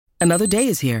Another day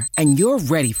is here, and you're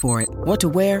ready for it. What to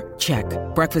wear? Check.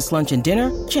 Breakfast, lunch, and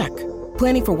dinner? Check.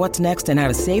 Planning for what's next and how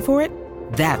to save for it?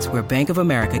 That's where Bank of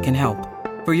America can help.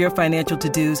 For your financial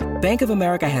to-dos, Bank of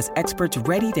America has experts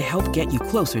ready to help get you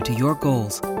closer to your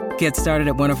goals. Get started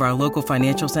at one of our local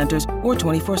financial centers or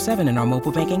 24/7 in our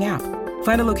mobile banking app.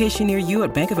 Find a location near you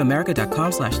at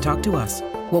bankofamerica.com/talktous.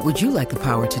 What would you like the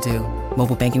power to do?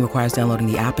 Mobile banking requires downloading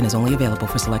the app and is only available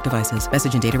for select devices.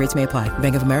 Message and data rates may apply.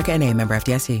 Bank of America N.A., member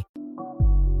FDIC.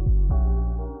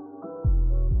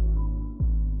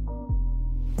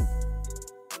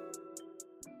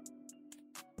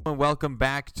 Welcome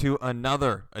back to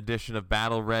another edition of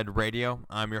Battle Red Radio.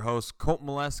 I'm your host, Colt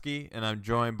Molesky, and I'm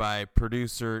joined by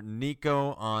producer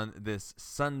Nico on this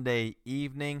Sunday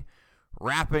evening.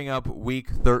 Wrapping up Week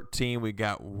 13, we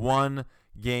got one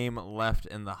game left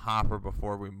in the hopper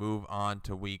before we move on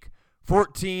to Week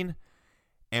 14,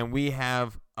 and we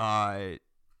have,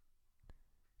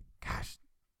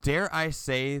 dare I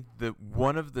say,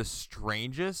 one of the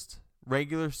strangest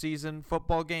regular season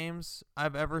football games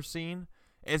I've ever seen.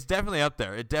 It's definitely up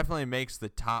there. It definitely makes the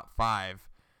top 5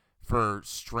 for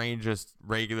strangest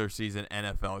regular season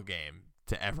NFL game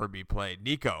to ever be played.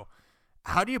 Nico,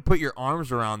 how do you put your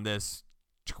arms around this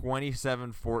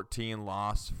 27-14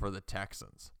 loss for the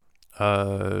Texans?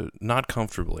 Not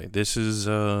comfortably. This is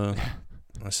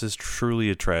truly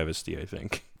a travesty, I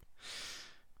think.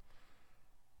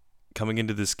 Coming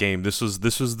into this game, this is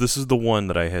the one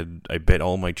that I bet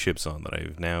all my chips on, that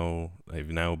I've now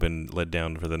been let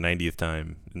down for the 90th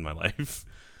time in my life.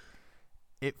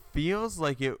 It feels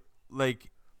like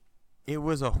it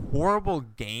was a horrible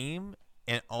game,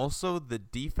 and also the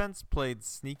defense played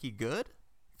sneaky good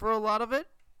for a lot of it.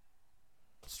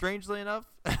 Strangely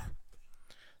enough.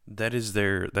 That's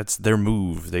their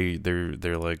move.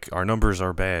 They're like, our numbers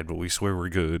are bad, but we swear we're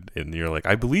good, and you're like,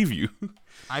 I believe you.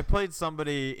 I played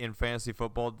somebody in fantasy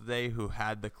football today who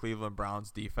had the Cleveland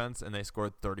Browns defense, and they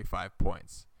scored 35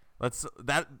 points. Let's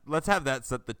have that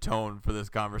set the tone for this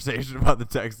conversation about the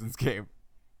Texans game.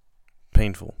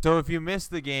 Painful. So if you missed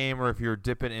the game, or if you're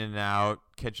dipping in and out,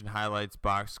 catching highlights,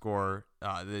 box score,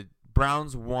 the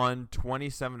Browns won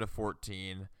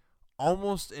 27-14.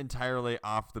 Almost entirely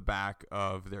off the back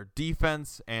of their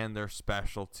defense and their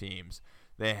special teams.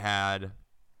 They had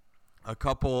a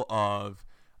couple of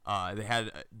they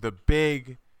had the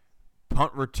big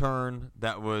punt return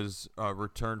that was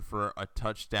returned for a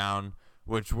touchdown,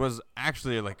 which was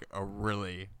actually like a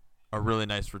really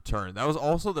nice return. That was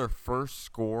also their first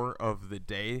score of the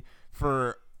day.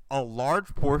 For a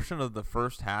large portion of the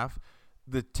first half,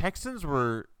 the Texans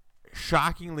were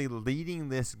shockingly leading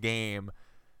this game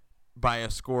by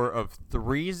a score of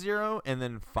 3-0 and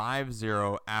then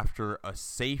 5-0 after a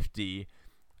safety.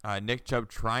 Nick Chubb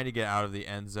trying to get out of the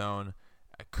end zone,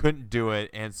 couldn't do it,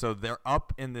 and so they're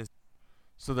up in this.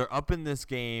 So they're up in this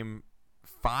game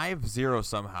 5-0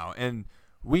 somehow. And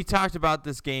we talked about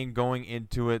this game going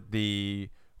into it, the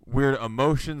weird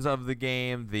emotions of the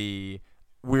game, the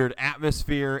weird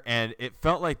atmosphere, and it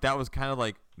felt like that was kind of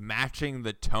like matching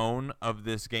the tone of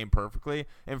this game perfectly.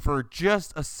 And for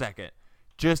just a second,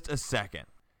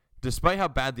 despite how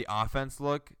bad the offense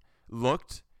looked,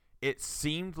 it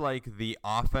seemed like the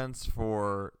offense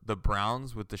for the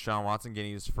Browns, with Deshaun Watson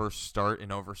getting his first start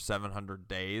in over 700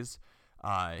 days,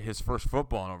 his first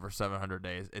football in over 700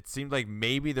 days, it seemed like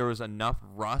maybe there was enough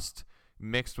rust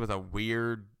mixed with a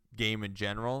weird game in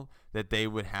general that they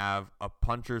would have a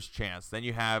puncher's chance. Then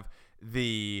you have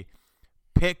the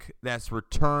pick that's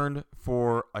returned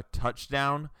for a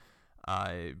touchdown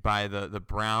by the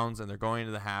Browns, and they're going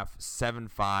into the half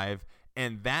 7-5,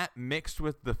 and that mixed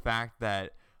with the fact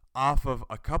that off of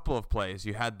a couple of plays,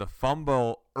 you had the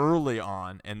fumble early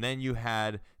on, and then you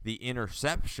had the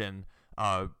interception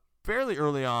fairly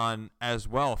early on as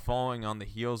well, following on the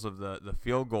heels of the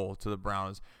field goal to the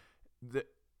Browns,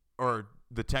 or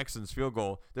the Texans field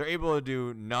goal. They're able to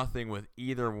do nothing with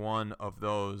either one of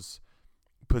those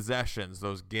possessions,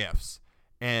 those gifts.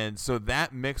 And so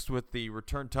that mixed with the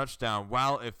return touchdown,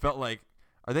 while it felt like,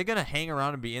 are they going to hang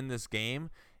around and be in this game?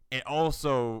 It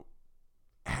also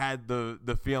had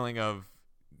the feeling of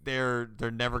they're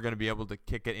never going to be able to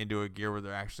kick it into a gear where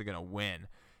they're actually going to win.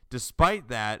 Despite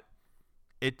that,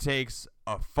 it takes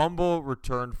a fumble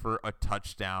return for a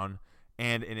touchdown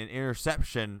and an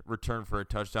interception return for a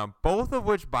touchdown, both of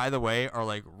which, by the way, are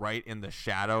like right in the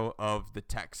shadow of the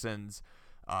Texans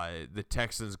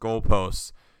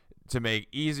goalposts, to make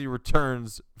easy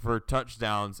returns for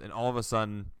touchdowns. And all of a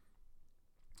sudden,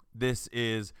 this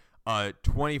is a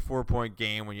 24-point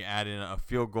game when you add in a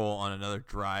field goal on another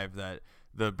drive that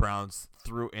the Browns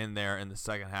threw in there in the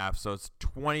second half. So it's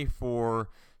 24-8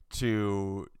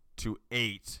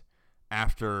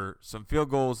 after some field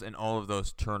goals and all of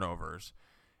those turnovers.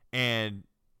 And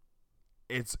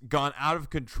it's gone out of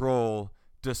control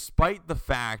despite the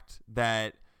fact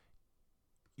that,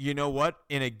 you know what,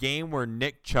 in a game where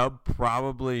Nick Chubb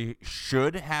probably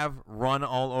should have run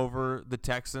all over the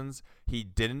Texans, he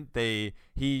didn't.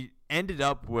 He ended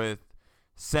up with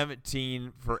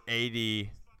 17 for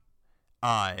 80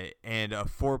 and a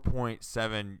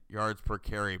 4.7 yards per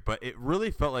carry. But it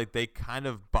really felt like they kind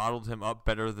of bottled him up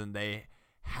better than they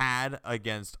had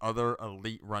against other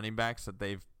elite running backs that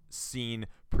they've seen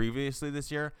previously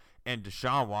this year. And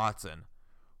Deshaun Watson,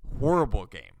 horrible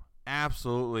game.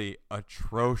 Absolutely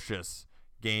atrocious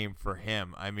game for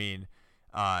him. I mean,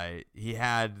 he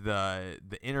had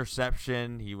the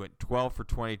interception. He went 12 for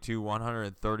 22,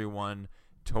 131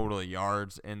 total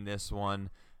yards in this one.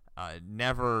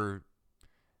 Never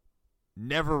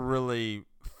really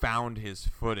found his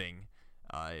footing.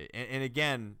 And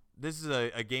again, this is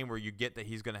a game where you get that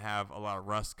he's going to have a lot of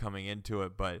rust coming into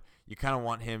it, but you kind of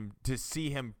want him to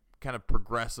see him kind of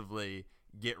progressively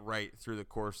get right through the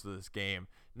course of this game.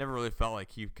 Never really felt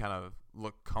like he kind of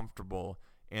looked comfortable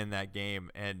in that game,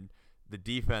 and the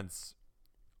defense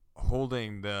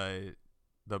holding the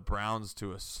Browns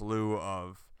to a slew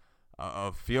of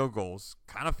field goals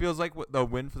kind of feels like the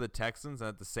win for the Texans. And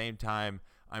at the same time,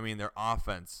 I mean, their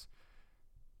offense,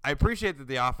 I appreciate that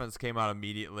the offense came out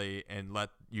immediately and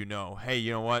let you know, hey,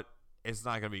 you know what? It's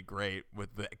not going to be great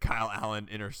with the Kyle Allen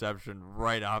interception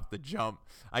right off the jump.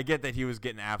 I get that he was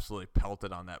getting absolutely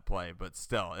pelted on that play, but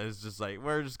still, it's just like,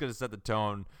 we're just going to set the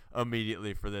tone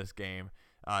immediately for this game.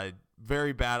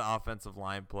 Very bad offensive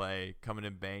line play, coming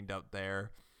in banged up there.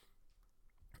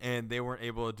 And they weren't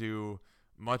able to do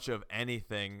much of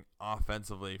anything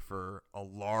offensively for a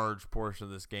large portion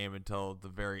of this game until the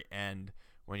very end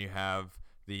when you have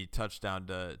the touchdown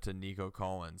to Nico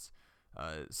Collins.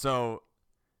 So,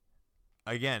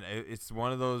 again, it's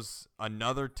one of those,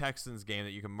 another Texans game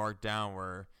that you can mark down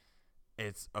where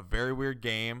it's a very weird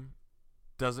game.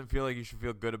 Doesn't feel like you should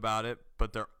feel good about it,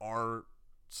 but there are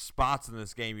spots in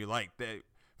this game you like. That,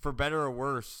 for better or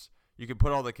worse, you can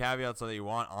put all the caveats that you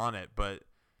want on it, but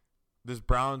this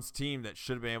Browns team that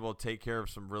should have been able to take care of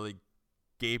some really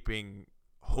gaping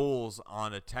holes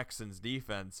on a Texans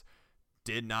defense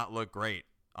did not look great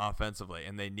offensively,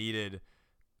 and they needed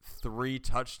 3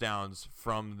 touchdowns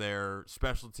from their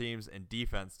special teams and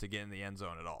defense to get in the end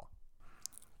zone at all.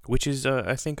 Which is,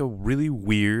 I think, a really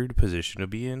weird position to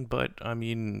be in, but, I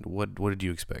mean, what did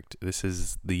you expect? This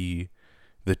is the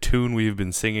tune we've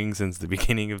been singing since the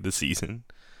beginning of the season.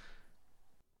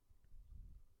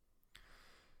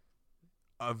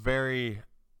 A very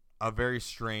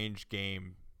strange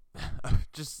game.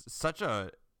 Just such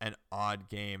an odd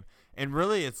game. And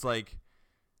really, it's like,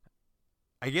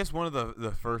 I guess one of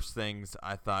the first things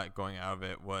I thought going out of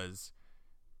it was,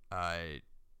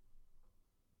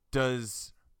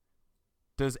 does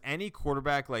any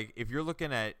quarterback, like, if you're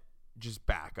looking at just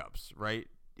backups, right?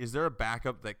 Is there a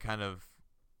backup that kind of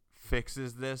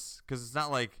fixes this? Because it's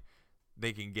not like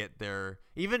they can get there.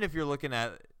 Even if you're looking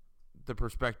at the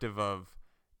perspective of,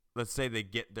 let's say they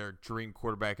get their dream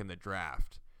quarterback in the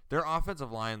draft, their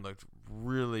offensive line looked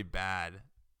really bad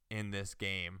in this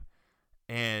game,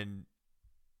 and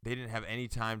they didn't have any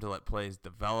time to let plays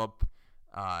develop.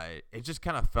 It just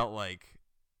kind of felt like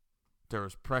there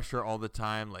was pressure all the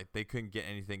time. Like they couldn't get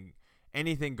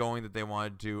anything going that they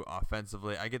wanted to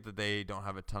offensively. I get that they don't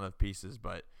have a ton of pieces,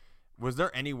 but was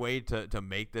there any way to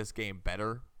make this game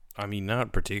better? I mean,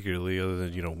 not particularly, other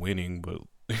than, winning, but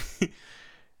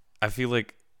I feel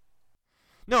like...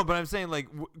 No, but I'm saying, like,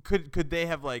 could they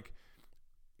have, like,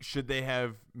 should they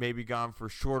have maybe gone for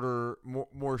shorter,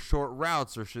 more short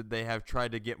routes, or should they have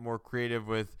tried to get more creative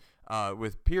with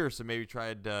Pierce and maybe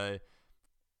tried to,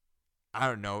 I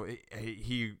don't know,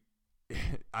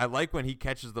 I like when he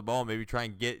catches the ball, maybe try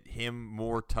and get him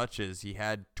more touches. He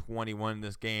had 21 in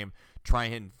this game. Try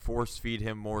and force feed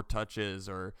him more touches,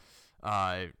 or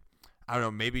I don't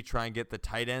know, maybe try and get the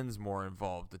tight ends more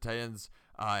involved. The tight ends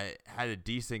had a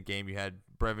decent game. You had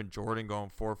Brevin Jordan going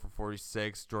 4 for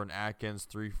 46, Jordan Atkins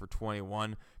 3 for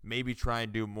 21. Maybe try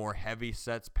and do more heavy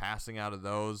sets, passing out of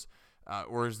those,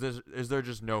 or is there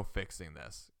just no fixing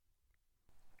this?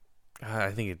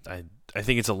 I think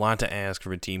it's a lot to ask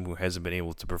from a team who hasn't been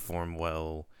able to perform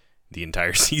well the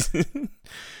entire season.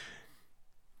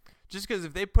 Just because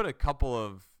if they put a couple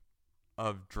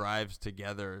of drives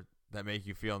together that make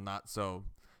you feel not so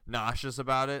nauseous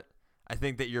about it, I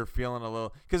think that you're feeling a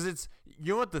little, because it's,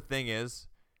 you know what the thing is,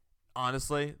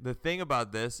 honestly, the thing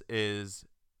about this is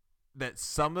that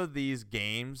some of these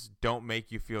games don't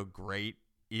make you feel great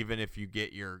even if you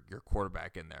get your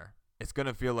quarterback in there. It's going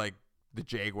to feel like the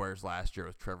Jaguars last year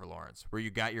with Trevor Lawrence, where you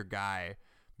got your guy,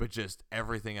 but just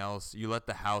everything else, you let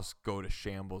the house go to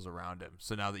shambles around him.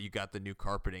 So now that you got the new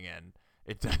carpeting in,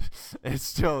 it's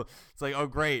like, oh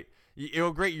great,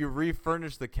 you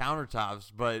refurnish the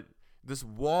countertops, but this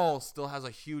wall still has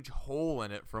a huge hole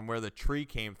in it from where the tree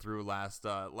came through last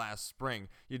spring.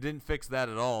 You didn't fix that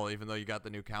at all, even though you got the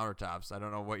new countertops. I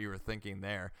don't know what you were thinking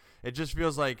there. It just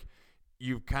feels like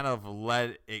you kind of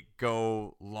let it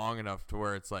go long enough to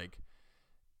where it's like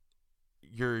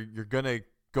you're gonna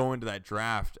go into that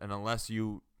draft, and unless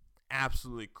you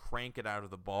absolutely crank it out of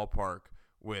the ballpark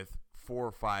with 4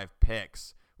 or 5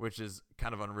 picks, which is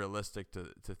kind of unrealistic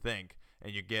to think,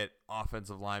 and you get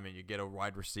offensive linemen, you get a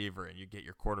wide receiver, and you get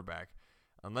your quarterback.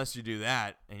 Unless you do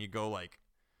that and you go like,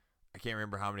 I can't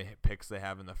remember how many picks they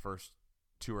have in the first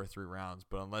 2 or 3 rounds,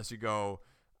 but unless you go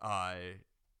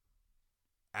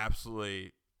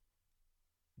absolutely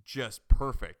just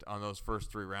perfect on those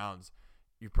first 3 rounds,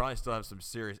 you probably still have some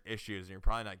serious issues, and you're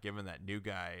probably not giving that new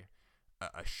guy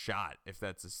a shot if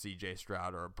that's a CJ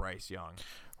Stroud or a Bryce Young.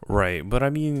 Right, but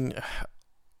I mean,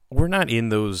 we're not in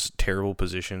those terrible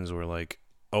positions where, like,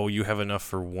 oh, you have enough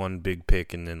for one big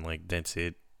pick and then, like, that's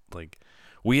it. Like,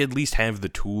 we at least have the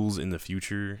tools in the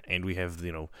future, and we have,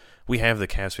 we have the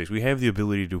cap space. We have the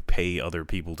ability to pay other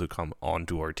people to come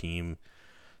onto our team.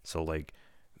 So, like,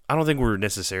 I don't think we're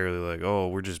necessarily like, oh,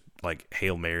 we're just, like,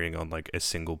 Hail Marying on, like, a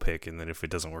single pick, and then if it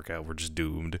doesn't work out, we're just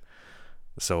doomed.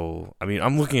 So, I mean,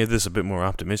 I'm looking at this a bit more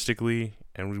optimistically,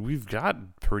 and we've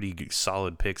got pretty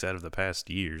solid picks out of the past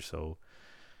year, so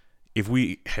if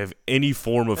we have any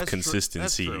form of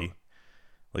consistency,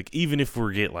 like, even if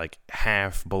we get, like,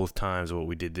 half both times of what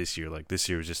we did this year, like, this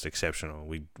year was just exceptional.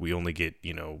 We only get,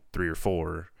 3 or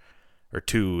 4 or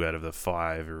 2 out of the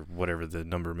 5 or whatever the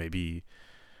number may be.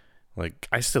 Like,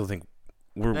 I still think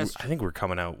I think we're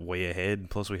coming out way ahead.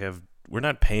 Plus, we're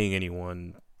not paying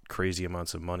anyone crazy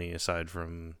amounts of money aside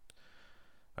from,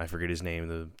 I forget his name,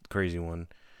 the crazy one.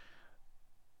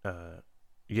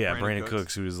 Brandon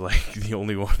Cooks, who is like the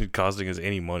only one costing us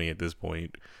any money at this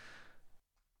point.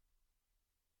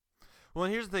 Well,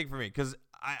 here's the thing for me, because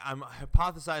I'm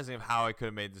hypothesizing of how I could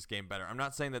have made this game better. I'm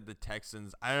not saying that the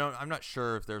Texans. I'm not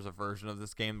sure if there's a version of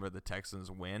this game where the Texans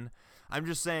win. I'm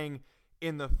just saying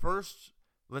in the first,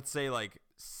 let's say, like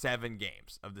 7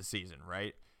 games of the season,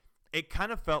 right? It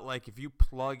kind of felt like if you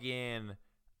plug in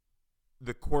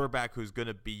the quarterback who's going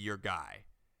to be your guy,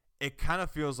 it kind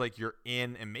of feels like you're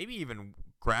in, and maybe even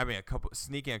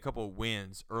sneaking a couple of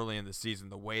wins early in the season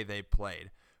the way they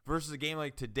played. Versus a game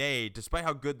like today, despite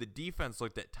how good the defense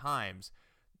looked at times,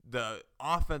 the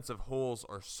offensive holes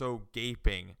are so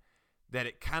gaping that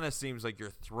it kind of seems like you're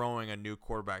throwing a new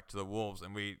quarterback to the wolves,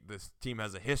 and this team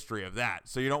has a history of that.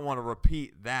 So you don't want to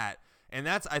repeat that. And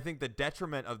that's, I think, the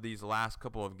detriment of these last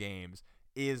couple of games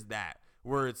is that,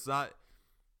 where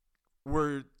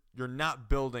you're not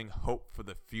building hope for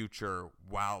the future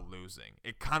while losing.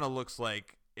 It kind of looks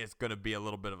like it's going to be a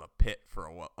little bit of a pit for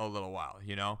a little while,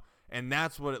 And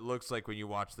that's what it looks like when you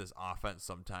watch this offense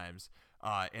sometimes,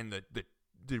 and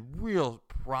the real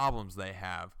problems they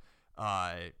have,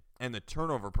 and the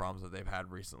turnover problems that they've had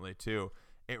recently too.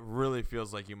 It really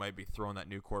feels like you might be throwing that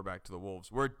new quarterback to the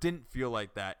wolves, where it didn't feel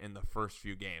like that in the first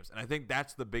few games. And I think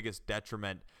that's the biggest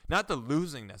detriment, not the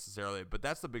losing necessarily, but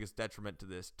that's the biggest detriment to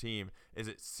this team, is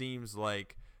it seems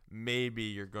like maybe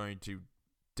you're going to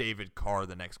David Carr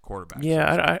the next quarterback.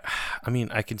 Yeah, I mean,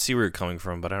 I can see where you're coming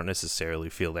from, but I don't necessarily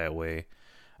feel that way.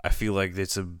 I feel like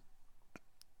the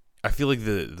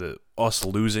us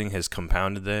losing has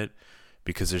compounded that,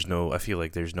 because I feel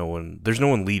like there's no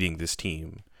one leading this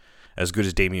team. As good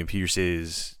as Dameon Pierce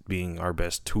is being our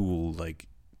best tool, like,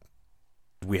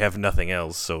 we have nothing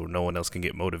else, so no one else can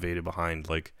get motivated behind,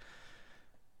 like,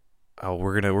 oh,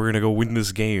 we're gonna go win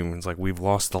this game. It's like, we've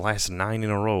lost the last 9 in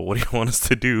a row. What do you want us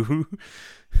to do?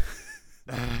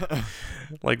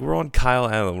 Like, we're on Kyle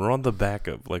Allen, we're on the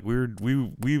backup. Like,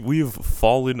 we've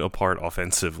fallen apart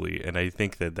offensively, and I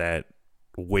think that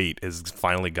weight has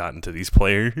finally gotten to these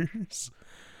players.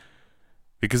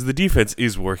 Because the defense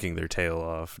is working their tail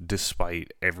off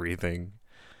despite everything.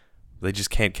 They just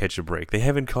can't catch a break. They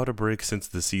haven't caught a break since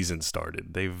the season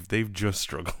started. They've just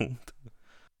struggled.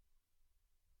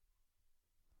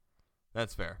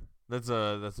 That's fair. That's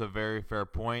a very fair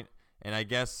point. And I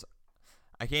guess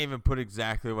I can't even put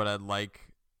exactly what I'd like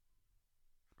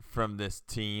from this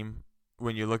team.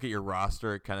 When you look at your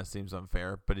roster, it kind of seems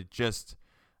unfair, but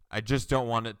I just don't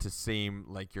want it to seem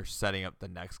like you're setting up the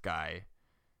next guy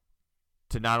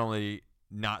to not only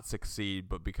not succeed,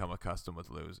 but become accustomed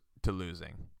to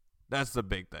losing. That's the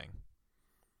big thing.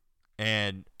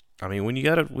 And I mean, when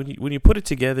you put it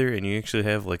together and you actually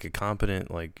have like a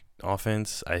competent like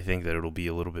offense, I think that it'll be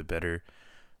a little bit better.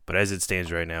 But as it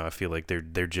stands right now, I feel like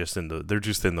they're just in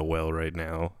the well right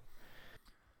now.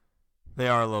 They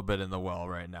are a little bit in the well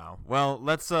right now. Well,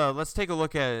 let's take a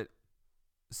look at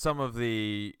some of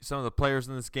the players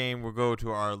in this game. We'll go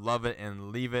to our Love It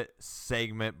and Leave It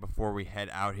segment before we head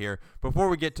out here. Before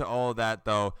we get to all of that,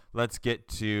 though, let's get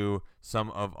to some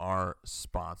of our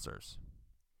sponsors.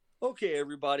 Okay,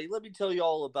 everybody, let me tell you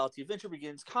all about the Adventure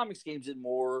Begins Comics, Games, and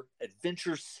More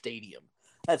Adventure Stadium.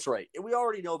 That's right. And we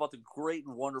already know about the great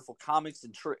and wonderful comics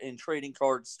and trading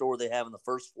card store they have on the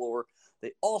first floor.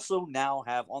 They also now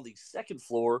have on the second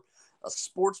floor a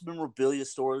sports memorabilia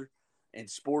store and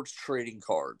sports trading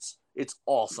cards. It's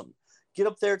awesome. Get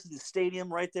up there to the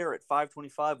stadium right there at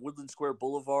 525 Woodland Square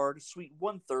Boulevard, Suite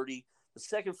 130, the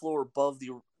second floor above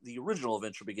the original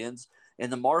Adventure Begins,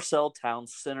 in the Marcel Town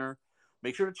Center.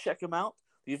 Make sure to check them out.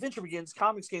 The Adventure Begins,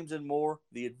 Comics, Games, and More,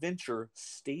 the Adventure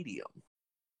Stadium.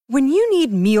 When you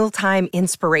need mealtime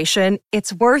inspiration,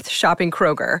 it's worth shopping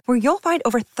Kroger, where you'll find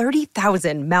over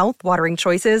 30,000 mouth-watering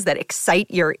choices that excite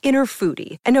your inner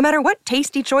foodie. And no matter what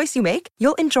tasty choice you make,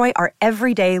 you'll enjoy our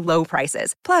everyday low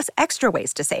prices, plus extra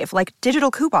ways to save, like digital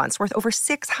coupons worth over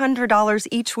 $600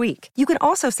 each week. You can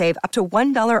also save up to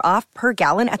 $1 off per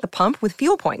gallon at the pump with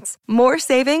fuel points. More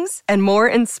savings and more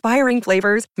inspiring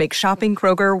flavors make shopping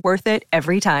Kroger worth it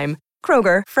every time.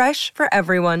 Kroger, fresh for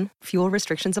everyone. Fuel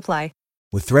restrictions apply.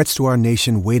 With threats to our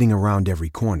nation waiting around every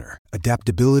corner,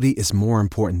 adaptability is more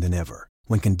important than ever.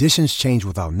 When conditions change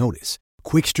without notice,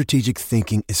 quick strategic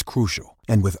thinking is crucial.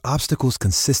 And with obstacles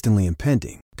consistently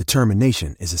impending,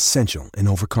 determination is essential in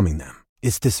overcoming them.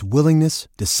 It's this willingness,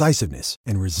 decisiveness,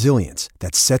 and resilience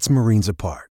that sets Marines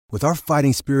apart. With our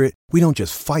fighting spirit, we don't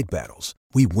just fight battles,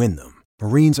 we win them.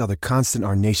 Marines are the constant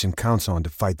our nation counts on to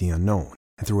fight the unknown.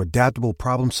 And through adaptable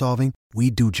problem solving,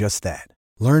 we do just that.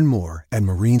 Learn more at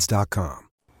marines.com.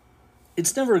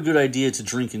 It's never a good idea to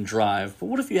drink and drive, but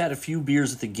what if you had a few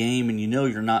beers at the game and you know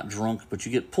you're not drunk, but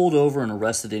you get pulled over and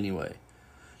arrested anyway?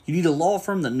 You need a law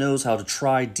firm that knows how to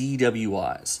try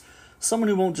DWIs. Someone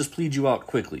who won't just plead you out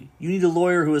quickly. You need a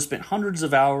lawyer who has spent hundreds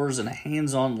of hours in a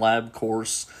hands-on lab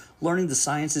course learning the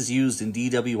sciences used in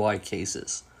DWI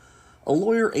cases. A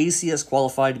lawyer ACS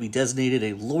qualified to be designated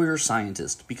a lawyer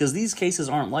scientist because these cases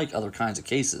aren't like other kinds of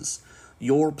cases.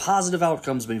 Your positive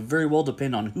outcomes may very well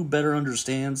depend on who better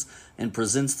understands and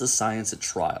presents the science at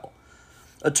trial.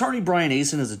 Attorney Brian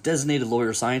Asen is a designated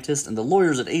lawyer scientist, and the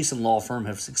lawyers at Asen Law Firm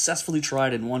have successfully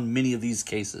tried and won many of these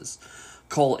cases.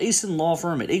 Call Asen Law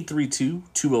Firm at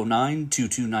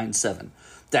 832-209-2297.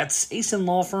 That's Asen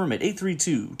Law Firm at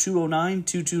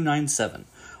 832-209-2297.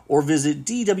 Or visit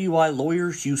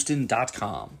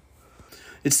DWILawyerHouston.com.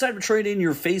 It's time to trade in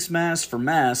your face masks for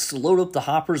masks, load up the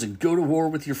hoppers, and go to war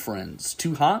with your friends.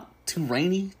 Too hot? Too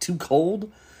rainy? Too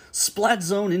cold? Splat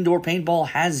Zone Indoor Paintball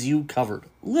has you covered.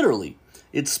 Literally.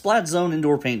 It's Splat Zone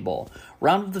Indoor Paintball.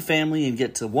 Round up the family and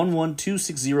get to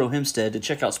 11260 Hempstead to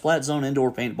check out Splat Zone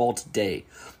Indoor Paintball today.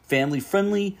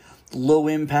 Family-friendly,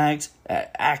 low-impact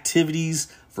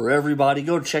activities for everybody.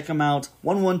 Go check them out.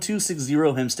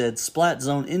 11260 Hempstead, Splat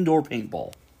Zone Indoor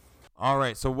Paintball. All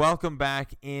right, so welcome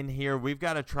back in here. We've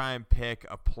got to try and pick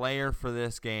a player for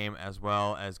this game as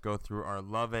well as go through our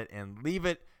Love It and Leave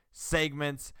It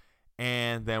segments,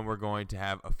 and then we're going to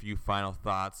have a few final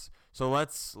thoughts. So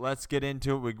let's get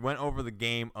into it. We went over the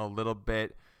game a little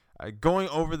bit. Going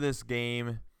over this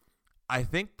game, I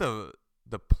think the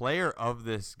player of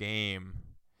this game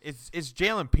is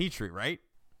Jalen Petrie, right?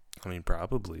 I mean,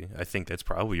 probably. I think that's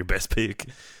probably your best pick.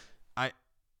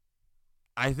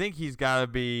 I think he's got to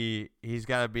be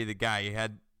the guy. He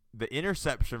had the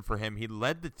interception for him. He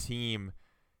led the team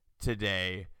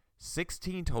today,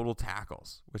 16 total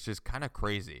tackles, which is kind of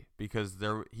crazy because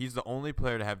he's the only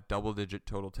player to have double-digit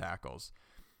total tackles.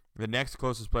 The next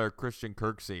closest player, Christian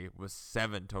Kirksey, was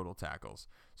 7 total tackles.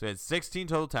 So he had 16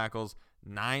 total tackles,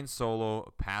 9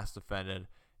 solo pass defended,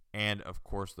 and, of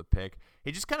course, the pick.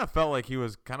 He just kind of felt like he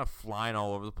was kind of flying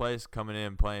all over the place, coming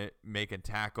in and making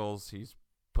tackles. He's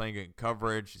playing good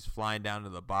coverage. He's flying down to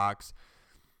the box.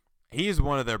 He's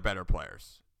one of their better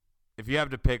players. If you have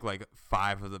to pick like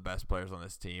 5 of the best players on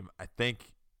this team, I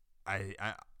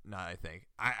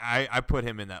put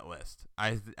him in that list.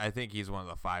 I think he's one of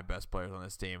the 5 best players on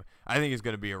this team. I think he's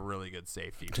going to be a really good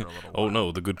safety for a little while. Oh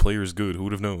no, the good player is good. Who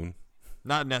would have known?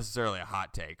 Not necessarily a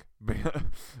hot take,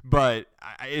 but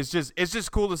it's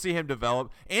just cool to see him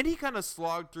develop. And he kind of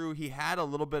slogged through. He had a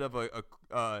little bit of a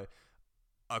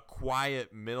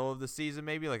quiet middle of the season,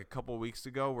 maybe like a couple of weeks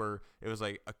ago, where it was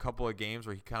like a couple of games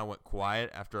where he kind of went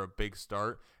quiet after a big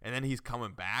start, and then he's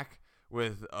coming back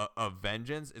with a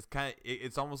vengeance.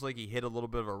 It's almost like he hit a little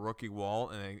bit of a rookie wall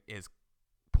and is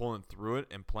pulling through it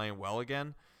and playing well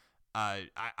again.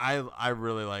 I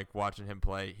really like watching him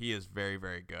play. He is very,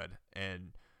 very good,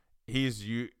 and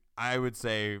I would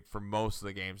say for most of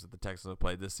the games that the Texans have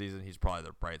played this season, he's probably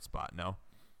their bright spot. No.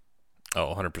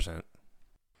 Oh, 100%.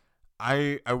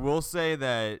 I will say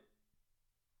that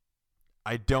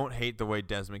I don't hate the way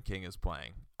Desmond King is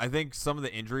playing. I think some of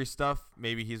the injury stuff,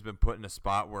 maybe he's been put in a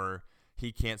spot where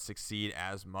he can't succeed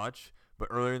as much. But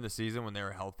earlier in the season when they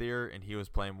were healthier and he was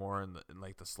playing more in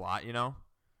like the slot, you know,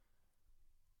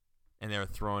 and they were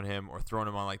throwing him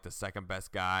on like the second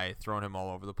best guy, throwing him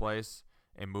all over the place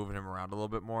and moving him around a little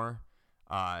bit more.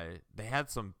 They had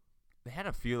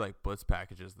a few like blitz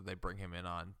packages that they bring him in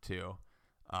on too.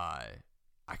 I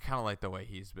kind of like the way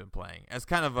he's been playing as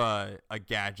kind of a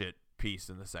gadget piece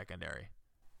in the secondary.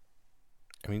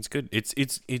 I mean, it's good.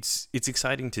 It's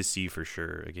exciting to see for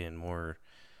sure. Again, more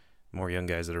young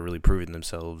guys that are really proving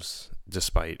themselves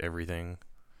despite everything.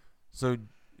 So,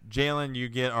 Jalen, you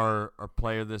get our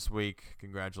player this week.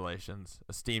 Congratulations.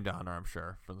 Esteemed honor, I'm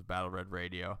sure, from the Battle Red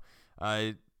Radio.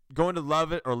 Going to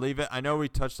love it or leave it. I know we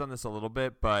touched on this a little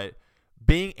bit, but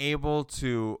being able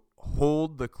to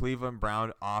hold the Cleveland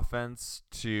Brown offense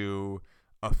to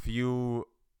a few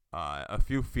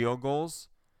field goals,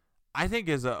 I think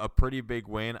is a pretty big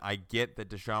win. I get that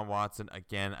Deshaun Watson,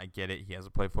 again, I get it. He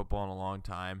hasn't played football in a long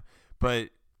time. But,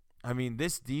 I mean,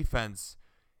 this defense,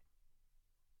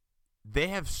 they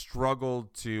have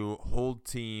struggled to hold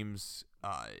teams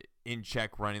in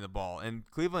check running the ball. And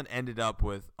Cleveland ended up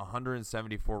with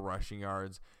 174 rushing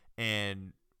yards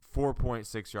and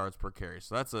 4.6 yards per carry.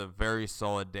 So that's a very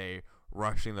solid day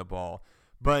rushing the ball.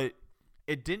 But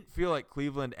it didn't feel like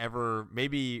Cleveland ever,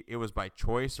 maybe it was by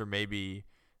choice or maybe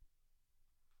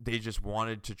they just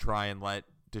wanted to try and let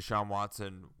Deshaun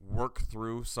Watson work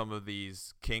through some of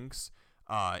these kinks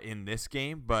in this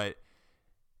game. But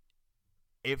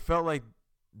it felt like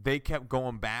they kept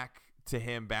going back to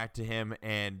him,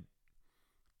 and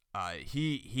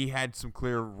he had some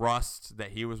clear rust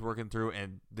that he was working through,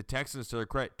 and the Texans, to their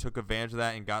credit, took advantage of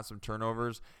that and got some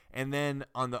turnovers. And then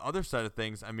on the other side of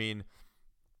things, I mean,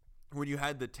 when you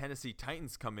had the Tennessee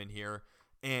Titans come in here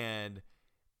and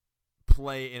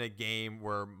play in a game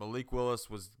where Malik Willis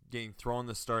was getting thrown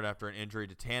the start after an injury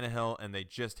to Tannehill, and they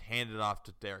just handed it off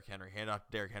to Derrick Henry,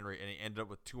 and he ended up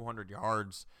with 200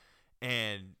 yards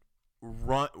and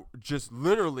just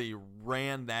literally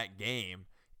ran that game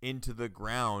into the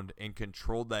ground and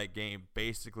controlled that game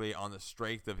basically on the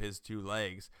strength of his two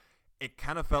legs. It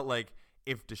kind of felt like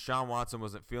if Deshaun Watson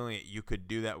wasn't feeling it, you could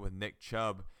do that with Nick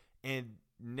Chubb. And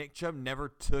Nick Chubb never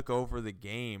took over the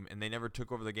game, and they never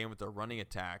took over the game with their running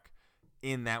attack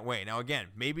in that way. Now, again,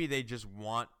 maybe they just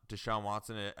want Deshaun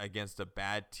Watson against a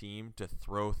bad team to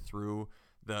throw through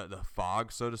the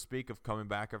fog, so to speak, of coming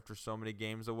back after so many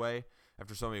games away,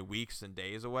 after so many weeks and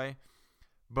days away.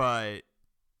 But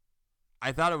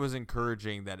I thought it was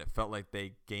encouraging that it felt like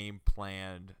they game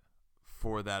planned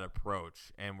for that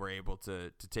approach and were able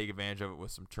to take advantage of it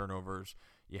with some turnovers.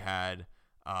 You had,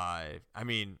 I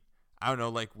don't know,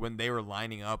 like when they were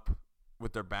lining up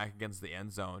with their back against the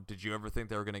end zone, did you ever think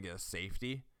they were going to get a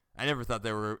safety? I never thought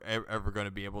they were ever going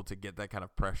to be able to get that kind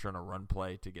of pressure on a run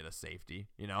play to get a safety,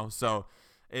 you know? So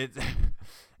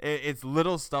it's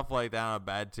little stuff like that on a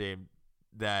bad team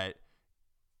that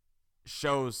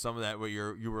shows some of that what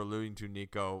you were alluding to,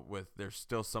 Nico, with there's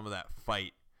still some of that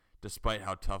fight despite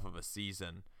how tough of a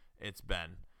season it's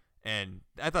been. And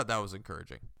I thought that was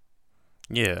encouraging.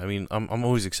 Yeah, I mean, I'm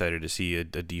always excited to see a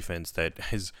defense that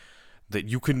has that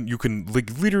you can like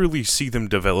literally see them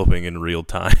developing in real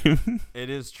time. It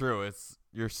is true. It's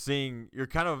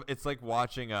like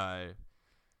watching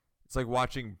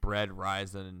bread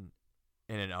rise in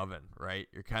an oven, right?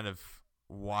 You're kind of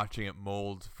watching it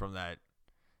mold from that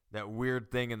weird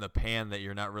thing in the pan that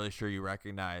you're not really sure you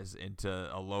recognize into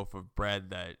a loaf of bread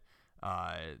that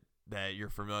you're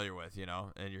familiar with, you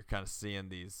know, and you're kind of seeing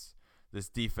this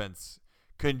defense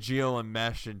congeal and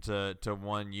mesh into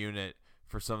one unit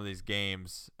for some of these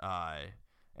games.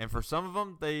 And for some of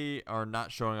them, they are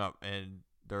not showing up, and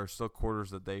there are still quarters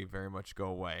that they very much go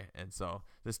away. And so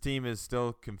this team is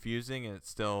still confusing, and it's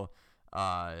still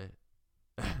an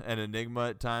enigma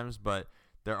at times, but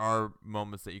there are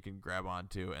moments that you can grab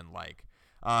onto and like.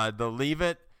 The leave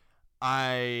it,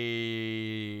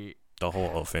 the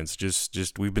whole offense,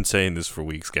 just we've been saying this for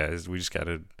weeks, guys. We just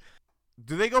gotta.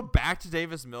 Do they go back to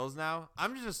Davis Mills now?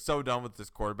 I'm just so done with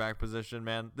this quarterback position,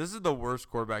 man. This is the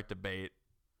worst quarterback debate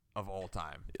of all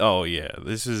time. Oh yeah,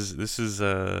 this is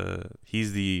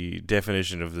he's the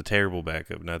definition of the terrible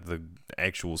backup, not the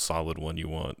actual solid one you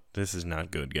want. This is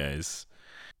not good, guys.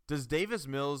 Does Davis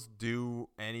Mills do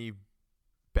any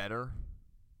better?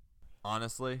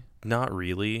 Honestly, Not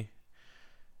really.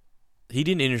 He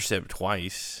didn't intercept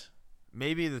twice.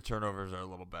 maybe the turnovers are a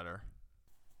little better.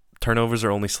 Turnovers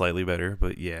are only slightly better,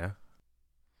 but yeah.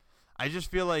 I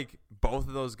just feel like both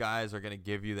of those guys are going to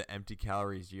give you the empty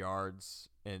calories yards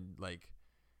and like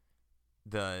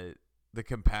the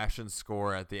compassion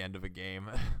score at the end of a game.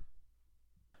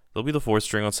 They'll be the fourth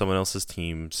string on someone else's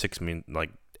team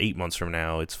 8 months from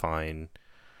now. It's fine.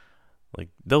 Like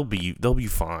they'll be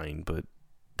fine, but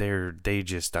they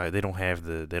don't have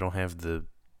the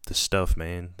stuff,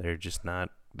 man. They're just not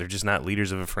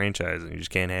leaders of a franchise, and you just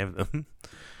can't have them.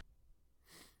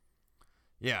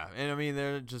 Yeah, and I mean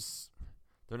they're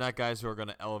not guys who are going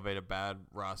to elevate a bad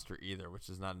roster either, which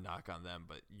is not a knock on them,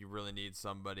 but you really need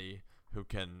somebody who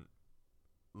can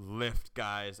lift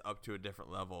guys up to a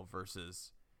different level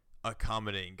versus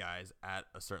accommodating guys at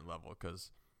a certain level, because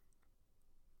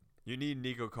you need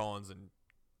Nico Collins and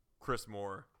Chris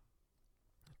Moore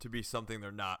to be something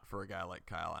they're not for a guy like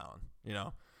Kyle Allen, you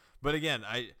know? But again,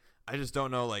 I just don't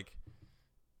know, like,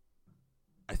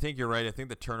 I think you're right. I think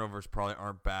the turnovers probably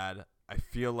aren't bad. I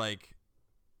feel like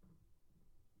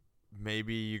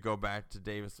maybe you go back to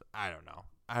Davis. I don't know.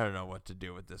 I don't know what to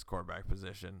do with this quarterback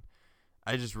position.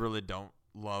 I just really don't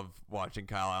love watching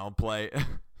Kyle Allen play.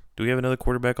 Do we have another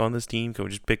quarterback on this team? Can we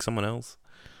just pick someone else?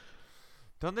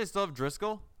 Don't they still have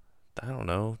Driscoll? I don't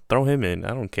know. Throw him in.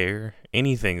 I don't care.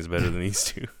 Anything is better than these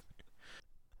two.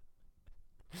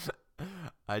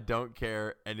 I don't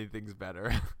care. Anything's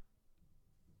better.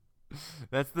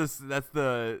 That's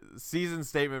the season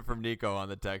statement from Nico on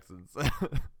the Texans.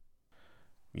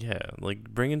 Yeah, like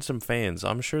bring in some fans.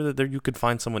 I'm sure that you could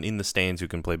find someone in the stands who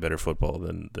can play better football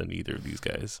than either of these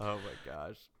guys. Oh my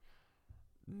gosh.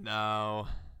 No.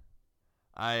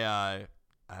 I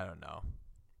don't know.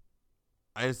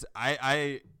 I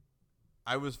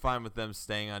was fine with them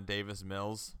staying on Davis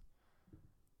Mills.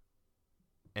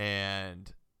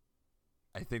 And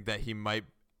I think that he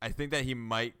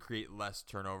might create less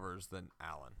turnovers than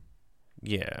Allen.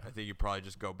 Yeah. I think you probably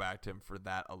just go back to him for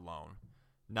that alone.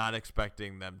 Not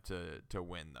expecting them to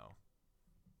win though.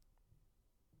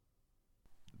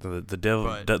 The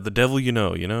devil you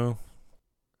know.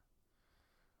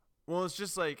 Well, it's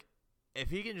just like if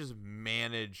he can just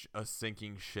manage a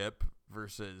sinking ship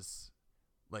versus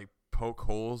like poke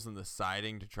holes in the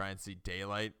siding to try and see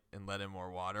daylight and let in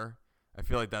more water. I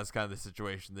feel like that's kind of the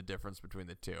situation, the difference between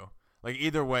the two. Like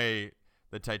either way,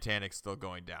 the Titanic's still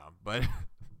going down, but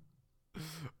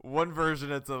one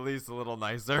version it's at least a little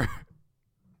nicer.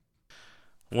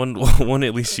 One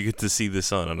at least you get to see the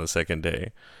sun on a second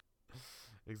day.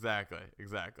 Exactly.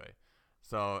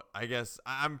 So I guess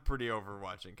I'm pretty over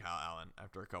watching Kyle Allen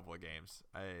after a couple of games.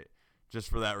 Just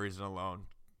for that reason alone.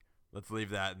 Let's leave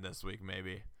that in this week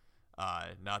maybe.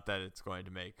 Not that it's going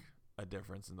to make a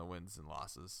difference in the wins and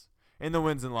losses. In the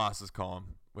wins and losses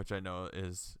column, which I know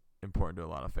is important to a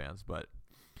lot of fans. But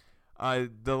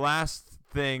the last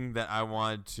thing that I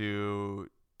wanted to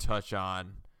touch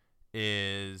on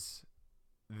is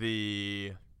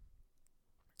the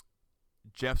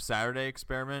Jeff Saturday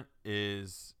experiment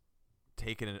is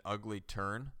taking an ugly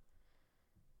turn.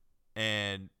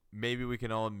 And maybe we can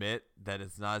all admit that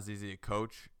it's not as easy to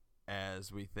coach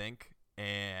as we think.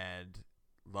 And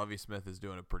Lovie Smith is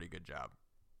doing a pretty good job,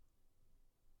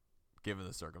 given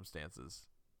the circumstances.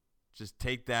 Just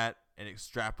take that and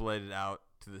extrapolate it out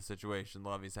to the situation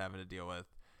Lovie's having to deal with.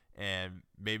 And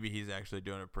maybe he's actually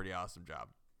doing a pretty awesome job.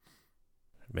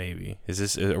 Maybe.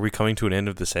 Are we coming to an end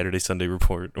of the Saturday Sunday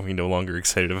report? Are we no longer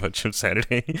excited about Jeff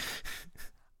Saturday?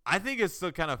 I think it's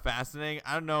still kind of fascinating.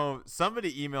 I don't know.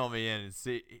 Somebody email me in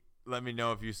and let me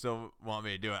know if you still want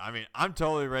me to do it. I mean, I'm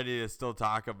totally ready to still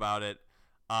talk about it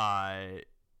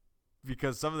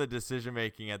because some of the decision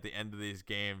making at the end of these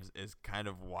games is kind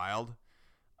of wild.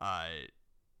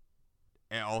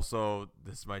 And also,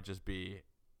 this might just be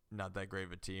not that great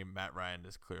of a team. Matt Ryan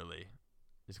is clearly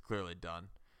done.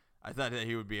 I thought that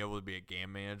he would be able to be a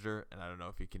game manager, and I don't know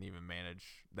if he can even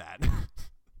manage that.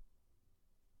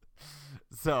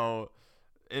 So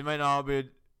it might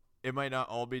not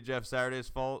all be Jeff Saturday's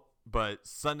fault, but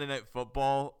Sunday Night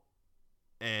Football,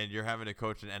 and you're having to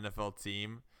coach an NFL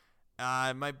team,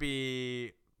 it might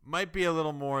be a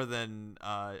little more than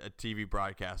a TV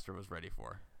broadcaster was ready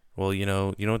for. Well, you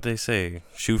know what they say: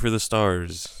 shoot for the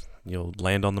stars, you'll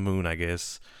land on the moon, I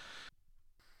guess.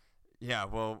 Yeah,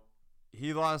 well.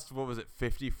 He lost,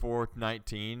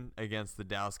 54-19 against the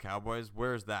Dallas Cowboys.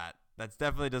 Where's that? That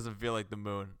definitely doesn't feel like the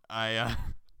moon.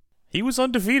 He was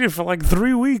undefeated for like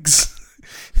 3 weeks.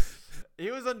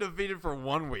 He was undefeated for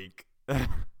 1 week.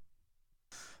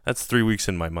 That's 3 weeks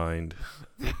in my mind.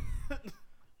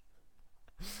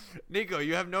 Nico,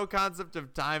 you have no concept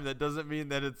of time. That doesn't mean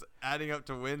that it's adding up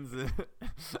to wins in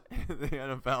the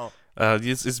NFL.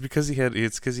 It's because he had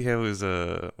his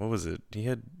what was it? He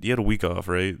had a week off,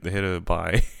 right? They had a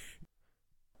bye.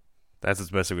 That's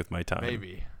what's messing with my time.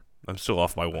 Maybe. I'm still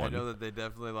off by 1. I know that they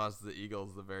definitely lost to the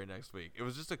Eagles the very next week. It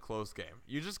was just a close game.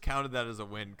 You just counted that as a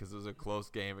win because it was a close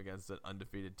game against an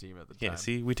undefeated team at the time. Yeah,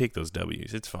 see, we take those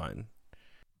W's. It's fine.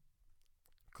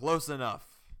 Close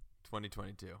enough.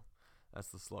 2022. That's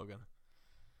the slogan.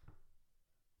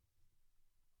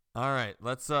 All right,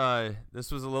 let's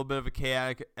this was a little bit of a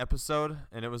chaotic episode,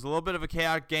 and it was a little bit of a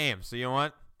chaotic game. So you know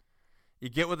what? You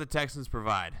get what the Texans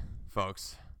provide,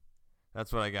 folks.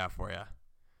 That's what I got for you.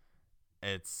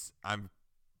 I'm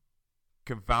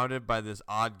confounded by this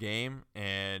odd game,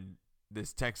 and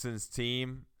this Texans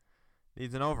team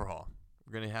needs an overhaul.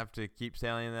 We're going to have to keep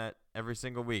sailing that every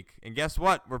single week. And guess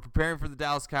what? We're preparing for the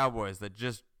Dallas Cowboys that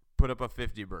just put up a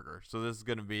 50-burger. So this is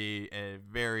going to be a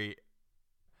very,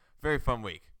 very fun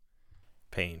week.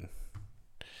 Pain.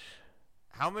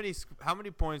 How many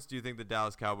points do you think the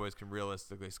Dallas Cowboys can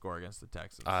realistically score against the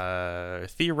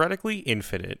Texans? Theoretically,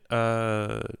 infinite.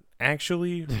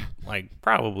 Actually,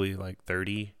 probably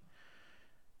 30.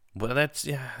 But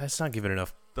that's not giving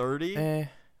enough. 30?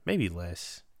 Maybe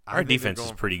less. Our defense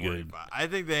is pretty good. I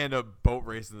think they end up boat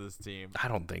racing this team. I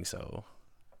don't think so.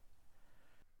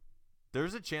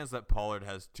 There's a chance that Pollard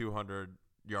has 200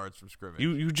 yards from scrimmage.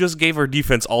 You just gave our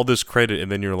defense all this credit,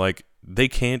 and then you're like, they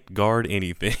can't guard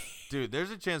anything. Dude,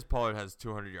 there's a chance Pollard has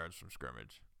 200 yards from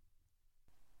scrimmage.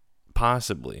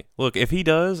 Possibly. Look, if he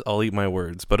does, I'll eat my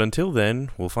words. But until then,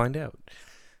 we'll find out.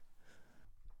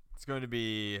 It's going to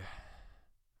be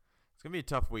a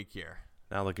tough week here.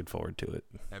 Not looking forward to it.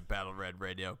 At Battle Red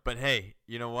Radio. But hey,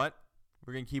 you know what?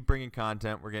 We're going to keep bringing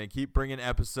content. We're going to keep bringing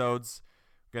episodes.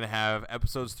 We're going to have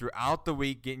episodes throughout the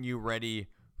week getting you ready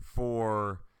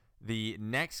for the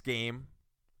next game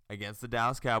against the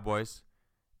Dallas Cowboys.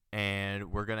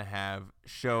 And we're going to have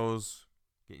shows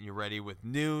getting you ready with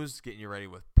news, getting you ready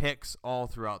with picks all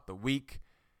throughout the week.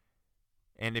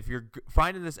 And if you're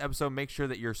finding this episode, make sure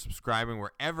that you're subscribing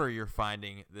wherever you're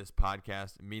finding this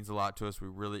podcast. It means a lot to us. We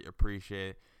really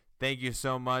appreciate it. Thank you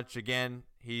so much. Again,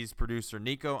 he's producer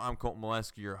Nico. I'm Colton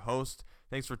Molesky, your host.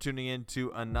 Thanks for tuning in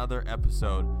to another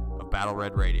episode of Battle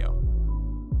Red Radio.